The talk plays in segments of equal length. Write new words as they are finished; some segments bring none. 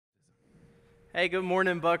Hey, good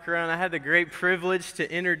morning, Buck Run. I had the great privilege to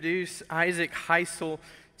introduce Isaac Hisle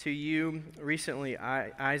to you. Recently,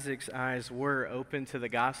 Isaac's eyes were open to the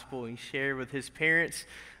gospel. He shared with his parents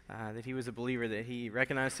that he was a believer, that he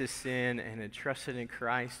recognized his sin and had trusted in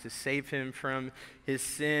Christ to save him from his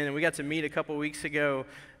sin. And we got to meet a couple weeks ago,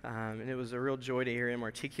 and it was a real joy to hear him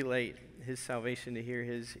articulate his salvation, to hear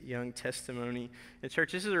his young testimony. And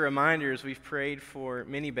church, this is a reminder, as we've prayed for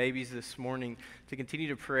many babies this morning, to continue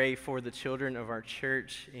to pray for the children of our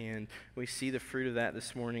church. And we see the fruit of that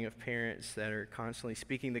this morning, of parents that are constantly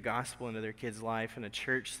speaking the gospel into their kids' life, and a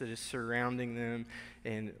church that is surrounding them,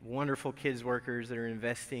 and wonderful kids workers that are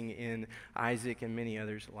investing in Isaac and many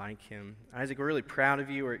others like him. Isaac, we're really proud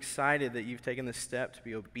of you. We're excited that you've taken the step to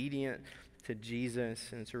be obedient to Jesus,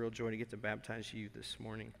 and it's a real joy to get to baptize you this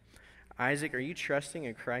morning. Isaac, are you trusting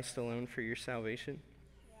in Christ alone for your salvation?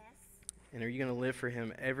 Yes. And are you going to live for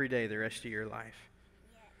him every day the rest of your life?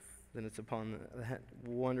 Yes. Then it's upon that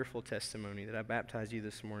wonderful testimony that I baptize you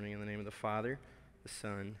this morning in the name of the Father, the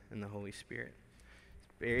Son, and the Holy Spirit.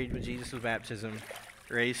 Buried with Jesus' baptism,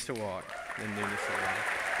 raised to walk in newness of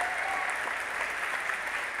life.